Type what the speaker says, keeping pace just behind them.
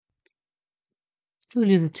Du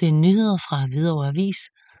lytter til Nyheder fra Hvidovre Avis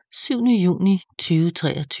 7. juni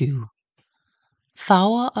 2023.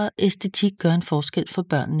 Farver og æstetik gør en forskel for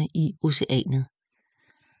børnene i Oceanet.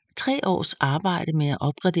 3 års arbejde med at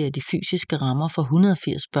opgradere de fysiske rammer for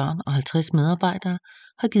 180 børn og 50 medarbejdere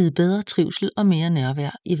har givet bedre trivsel og mere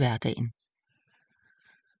nærvær i hverdagen.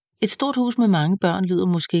 Et stort hus med mange børn lyder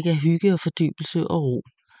måske ikke af hygge og fordybelse og ro,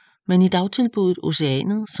 men i dagtilbuddet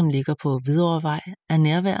Oceanet, som ligger på Hvidovre Vej, er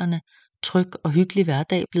nærværende, tryg og hyggelig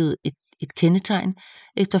hverdag blevet et kendetegn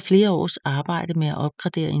efter flere års arbejde med at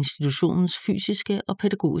opgradere institutionens fysiske og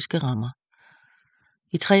pædagogiske rammer.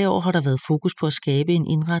 I 3 år har der været fokus på at skabe en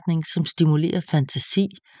indretning, som stimulerer fantasi,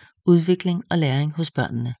 udvikling og læring hos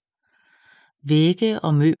børnene. Vægge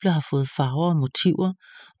og møbler har fået farver og motiver,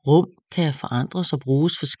 rum kan forandres og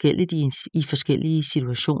bruges forskelligt i forskellige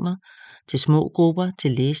situationer, til små grupper,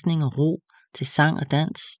 til læsning og ro, til sang og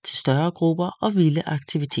dans, til større grupper og vilde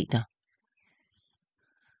aktiviteter.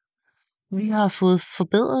 Vi har fået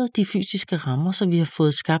forbedret de fysiske rammer, så vi har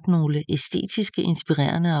fået skabt nogle æstetiske,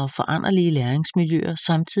 inspirerende og foranderlige læringsmiljøer,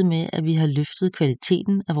 samtidig med, at vi har løftet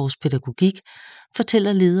kvaliteten af vores pædagogik,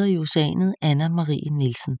 fortæller leder i Oceanet Anna-Marie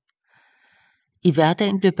Nielsen. I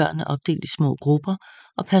hverdagen bliver børnene opdelt i små grupper,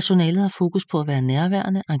 og personalet har fokus på at være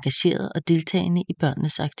nærværende, engageret og deltagende i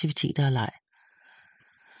børnenes aktiviteter og leg.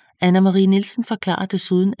 Anna-Marie Nielsen forklarer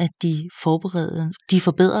desuden, at de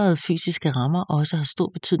forbedrede fysiske rammer også har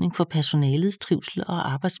stor betydning for personalets trivsel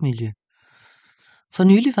og arbejdsmiljø. For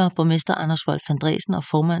nylig var borgmester Anders Wolf-Andresen og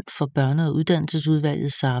formand for Børne- og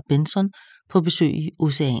Uddannelsesudvalget Sara Benson på besøg i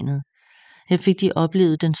Oceanet. Her fik de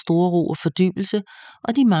oplevet den store ro og fordybelse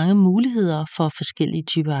og de mange muligheder for forskellige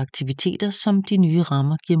typer aktiviteter, som de nye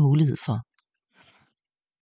rammer giver mulighed for.